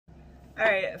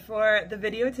Alright, for the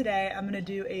video today, I'm going to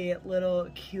do a little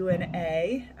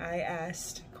Q&A. I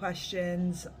asked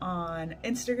questions on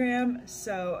Instagram,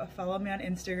 so follow me on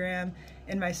Instagram.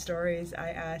 In my stories, I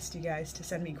asked you guys to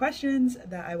send me questions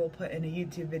that I will put in a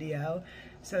YouTube video.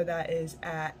 So that is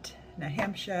at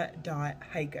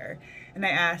nahamsha.hiker. And I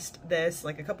asked this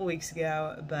like a couple weeks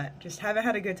ago, but just haven't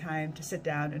had a good time to sit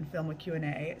down and film a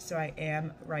Q&A, so I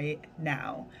am right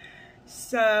now.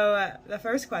 So the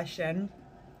first question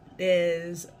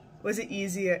is it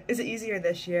easier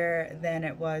this year than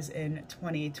it was in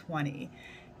 2020?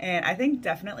 And I think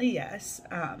definitely yes.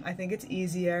 I think it's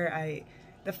easier.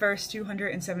 The first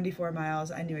 274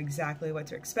 miles, I knew exactly what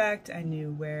to expect. I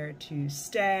knew where to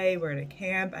stay, where to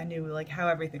camp. I knew like how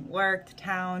everything worked,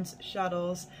 towns,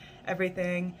 shuttles,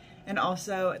 everything. And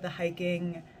also the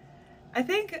hiking. I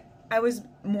think I was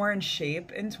more in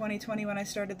shape in 2020 when I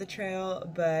started the trail,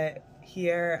 but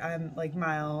here I'm like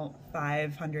mile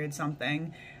 500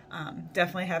 something.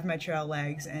 Definitely have my trail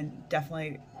legs and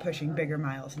definitely pushing bigger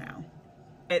miles now.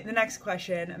 Okay, the next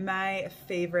question, my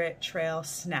favorite trail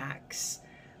snacks.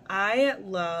 I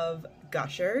love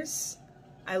Gushers.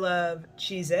 I love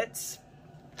Cheez-Its.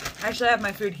 Actually, I have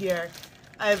my food here.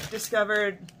 I've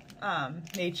discovered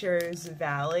Nature's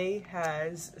Valley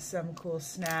has some cool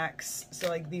snacks. So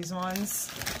like these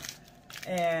ones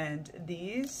and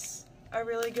these are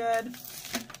really good.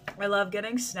 I love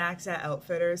getting snacks at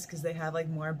Outfitters because they have like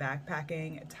more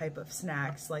backpacking type of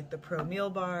snacks like the Pro Meal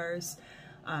Bars,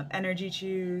 Energy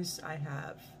Chews. I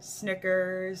have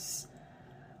Snickers.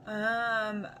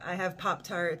 I have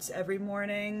Pop-Tarts every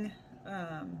morning,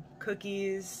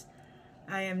 cookies.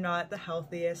 I am not the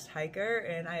healthiest hiker,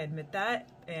 and I admit that,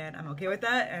 and I'm okay with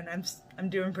that, and I'm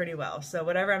doing pretty well. So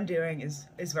whatever I'm doing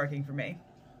is working for me.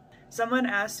 Someone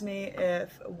asked me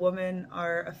if women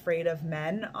are afraid of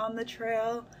men on the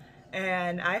trail,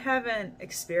 and I haven't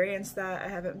experienced that. I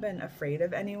haven't been afraid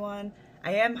of anyone.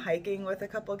 I am hiking with a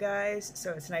couple guys,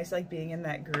 so it's nice like being in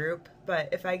that group, but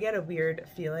if I get a weird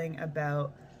feeling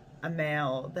about a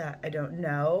male that I don't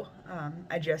know,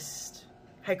 I just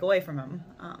hike away from them.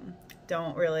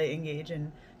 Don't really engage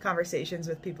in conversations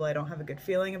with people I don't have a good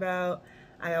feeling about.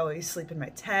 I always sleep in my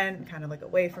tent, kind of like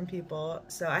away from people,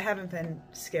 so I haven't been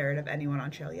scared of anyone on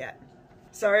trail yet.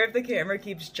 Sorry if the camera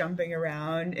keeps jumping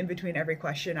around in between every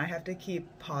question. I have to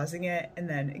keep pausing it and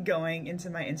then going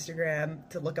into my Instagram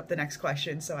to look up the next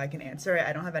question so I can answer it.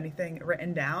 I don't have anything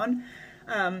written down.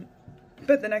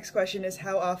 But the next question is,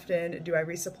 how often do I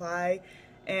resupply?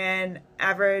 And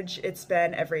average, it's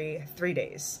been every 3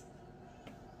 days.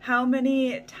 How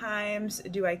many times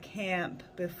do I camp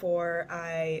before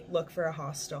I look for a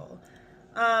hostel?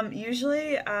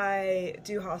 Usually I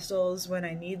do hostels when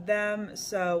I need them.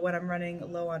 So when I'm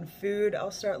running low on food, I'll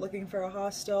start looking for a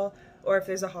hostel. Or if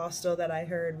there's a hostel that I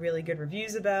heard really good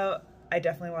reviews about, I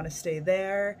definitely want to stay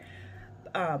there.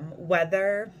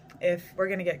 Weather, if we're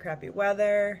gonna get crappy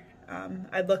weather,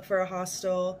 I'd look for a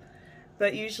hostel.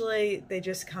 But usually they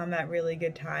just come at really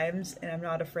good times, and I'm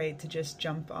not afraid to just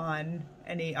jump on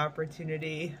any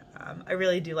opportunity. I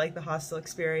really do like the hostel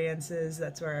experiences.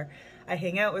 That's where I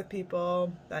hang out with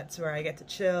people. That's where I get to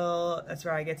chill. That's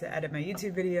where I get to edit my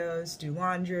YouTube videos, do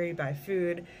laundry, buy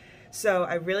food. So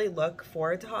I really look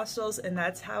forward to hostels, and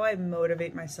that's how I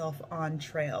motivate myself on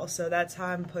trail. So that's how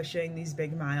I'm pushing these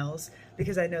big miles,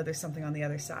 because I know there's something on the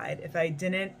other side. If I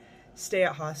didn't stay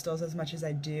at hostels as much as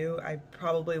I do, I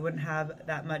probably wouldn't have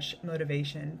that much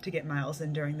motivation to get miles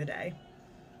in during the day.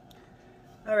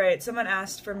 All right, someone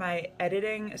asked for my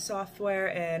editing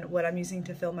software and what I'm using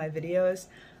to film my videos.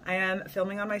 I am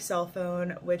filming on my cell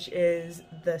phone, which is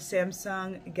the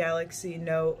Samsung Galaxy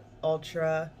Note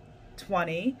Ultra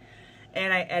 20,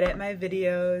 and I edit my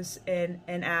videos in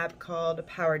an app called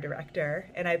Power Director,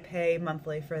 and I pay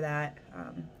monthly for that.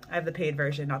 I have the paid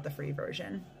version, not the free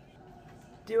version.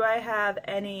 Do I have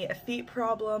any feet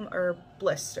problem or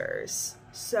blisters?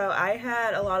 So I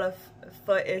had a lot of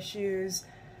foot issues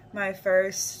my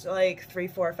first like 3,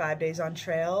 4, 5 days on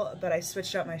trail, but I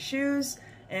switched out my shoes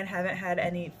and haven't had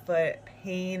any foot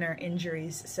pain or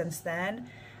injuries since then.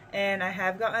 And I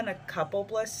have gotten a couple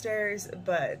blisters,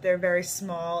 but they're very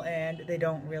small and they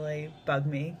don't really bug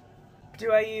me.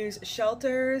 Do I use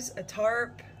shelters, a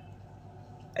tarp,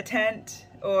 a tent,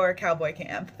 or cowboy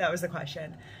camp? That was the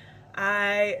question.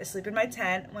 I sleep in my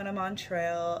tent when I'm on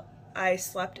trail. I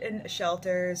slept in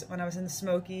shelters when I was in the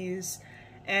Smokies,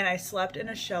 and I slept in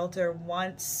a shelter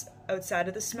once outside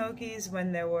of the Smokies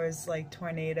when there was like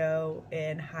tornado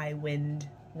and high wind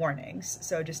warnings.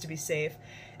 So just to be safe,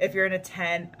 if you're in a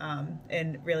tent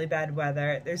in really bad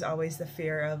weather, there's always the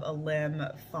fear of a limb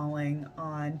falling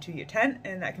onto your tent,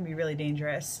 and that can be really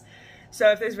dangerous. So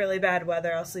if there's really bad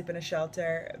weather, I'll sleep in a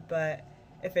shelter, but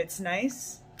if it's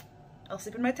nice, I'll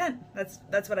sleep in my tent.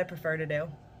 That's what I prefer to do.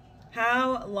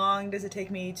 How long does it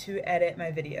take me to edit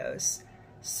my videos?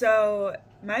 So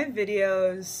my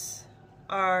videos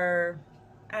are,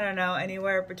 I don't know,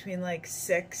 anywhere between like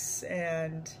 6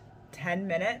 and 10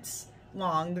 minutes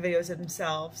long, the videos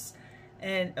themselves.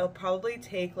 And it'll probably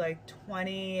take like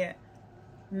 20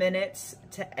 minutes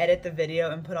to edit the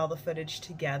video and put all the footage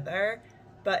together.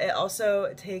 But it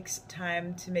also takes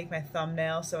time to make my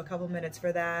thumbnail, so a couple minutes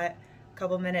for that, a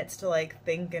couple minutes to like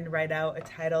think and write out a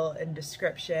title and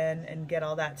description and get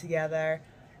all that together.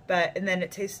 And then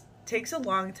it takes a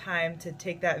long time to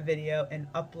take that video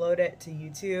and upload it to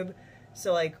YouTube.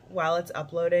 So like while it's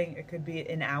uploading, it could be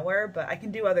an hour, but I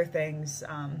can do other things.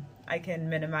 I can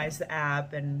minimize the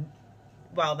app and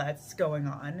while that's going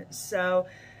on. So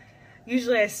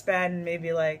usually I spend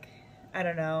maybe like, I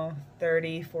don't know,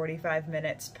 30, 45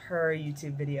 minutes per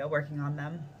YouTube video working on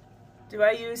them. Do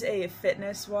I use a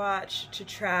fitness watch to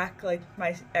track like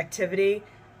my activity?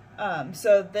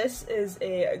 So this is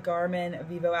a Garmin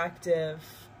VivoActive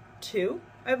 2,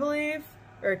 I believe,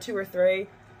 or 2 or 3.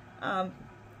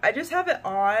 I just have it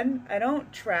on. I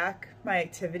don't track my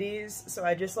activities, so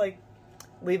I just like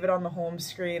leave it on the home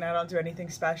screen. I don't do anything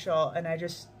special, and I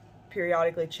just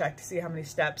periodically check to see how many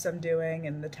steps I'm doing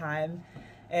and the time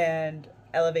and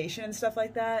elevation and stuff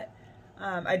like that.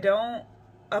 I don't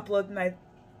upload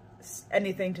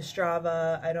anything to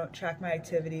Strava. I don't track my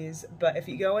activities, but if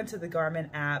you go into the Garmin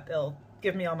app, it'll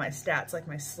give me all my stats, like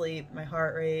my sleep, my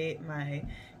heart rate, my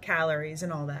calories,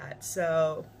 and all that.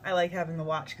 So I like having the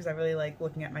watch because I really like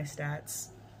looking at my stats.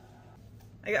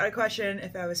 I got a question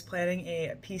if I was planning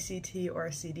a PCT or a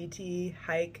CDT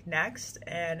hike next,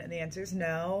 and the answer is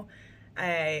no.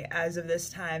 I, as of this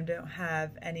time, don't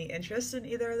have any interest in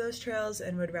either of those trails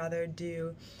and would rather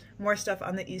do more stuff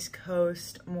on the East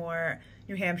Coast, more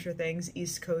New Hampshire things,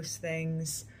 East Coast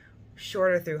things,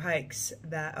 shorter through hikes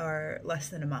that are less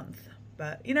than a month.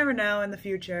 But you never know in the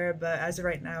future, but as of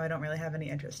right now, I don't really have any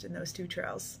interest in those two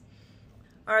trails.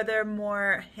 Are there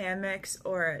more hammocks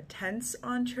or tents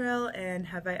on trail, and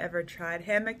have I ever tried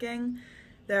hammocking?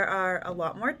 There are a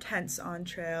lot more tents on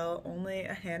trail, only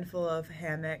a handful of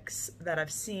hammocks that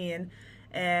I've seen,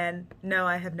 and no,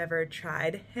 I have never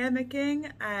tried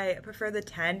hammocking. I prefer the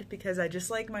tent because I just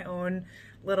like my own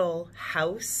little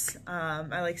house.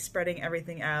 I like spreading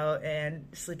everything out and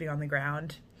sleeping on the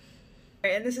ground.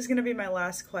 And this is going to be my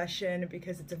last question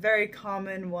because it's a very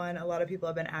common one a lot of people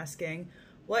have been asking.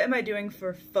 What am I doing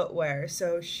for footwear?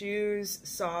 So shoes,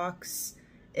 socks,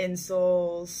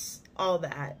 insoles, all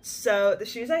that. So the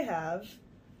shoes I have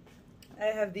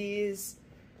these,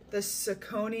 the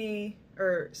Saucony,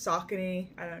 or Saucony,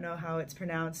 I don't know how it's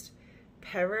pronounced,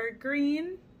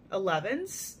 Peregrine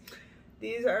 11s.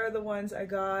 These are the ones I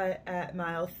got at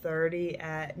mile 30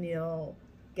 at Neil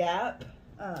Gap.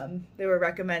 They were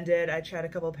recommended. I tried a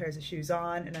couple pairs of shoes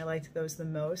on and I liked those the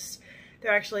most.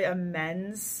 They're actually a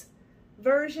men's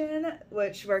version,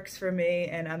 which works for me,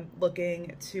 and I'm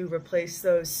looking to replace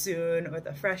those soon with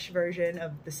a fresh version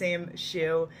of the same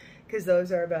shoe because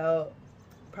those are about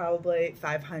probably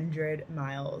 500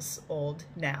 miles old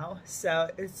now.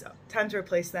 So it's time to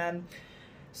replace them.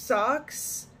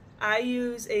 Socks, I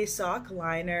use a sock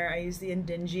liner. I use the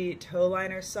Indingy toe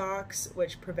liner socks,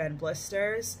 which prevent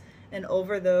blisters. And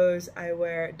over those, I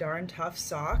wear Darn Tough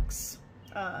socks.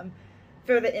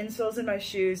 For the insoles in my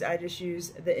shoes, I just use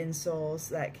the insoles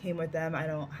that came with them. I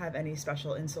don't have any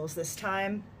special insoles this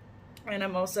time. And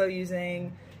I'm also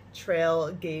using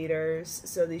trail gaiters,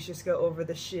 so these just go over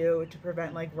the shoe to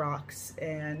prevent like rocks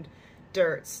and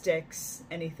dirt, sticks,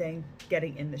 anything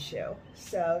getting in the shoe.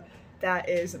 So that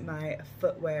is my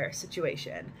footwear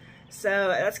situation. So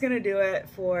that's going to do it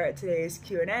for today's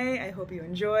Q&A. I hope you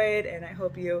enjoyed, and I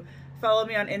hope you follow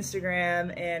me on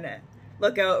Instagram and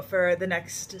look out for the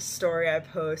next story I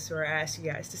post where I ask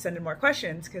you guys to send in more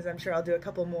questions, because I'm sure I'll do a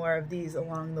couple more of these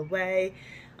along the way.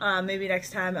 Maybe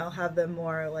next time I'll have them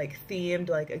more like themed,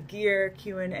 like a gear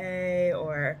Q&A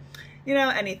or, you know,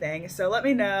 anything. So let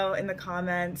me know in the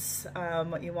comments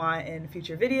what you want in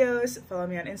future videos. Follow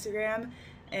me on Instagram,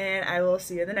 and I will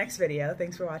see you in the next video.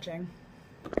 Thanks for watching.